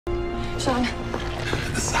Sean.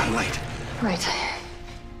 The satellite. Right.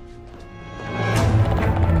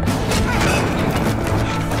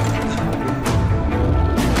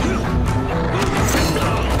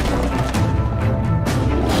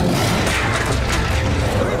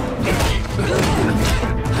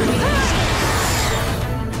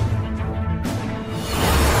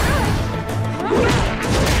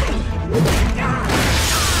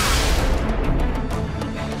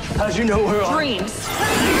 How'd you know we're on? Dreams.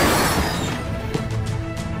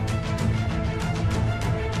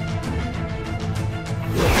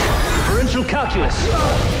 Differential calculus.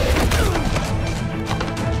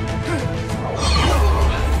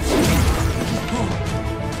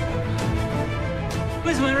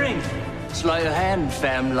 Where's my ring? Sleight of hand,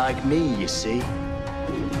 fam, like me, you see.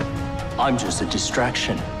 I'm just a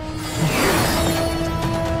distraction.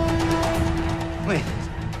 Wait,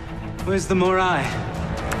 where's the Morai?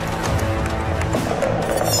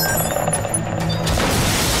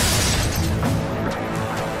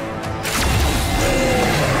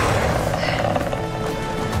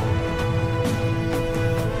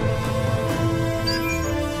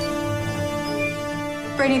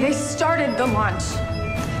 Brady, they started the launch.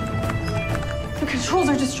 The controls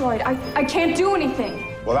are destroyed. I can't do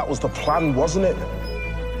anything. Well, that was the plan, wasn't it?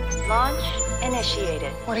 Launch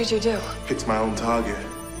initiated. What did you do? Picked my own target.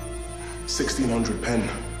 1600 Penn,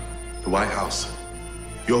 the White House.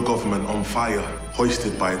 Your government on fire,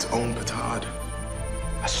 hoisted by its own petard.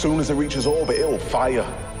 As soon as it reaches orbit, it'll fire.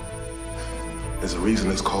 There's a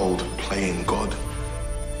reason it's called playing God.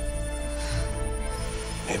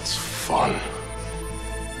 It's fun.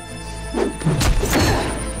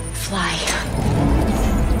 Fly.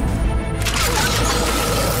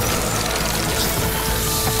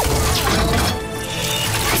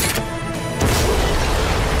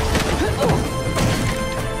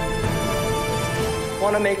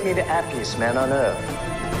 Want to make me the happiest man on earth?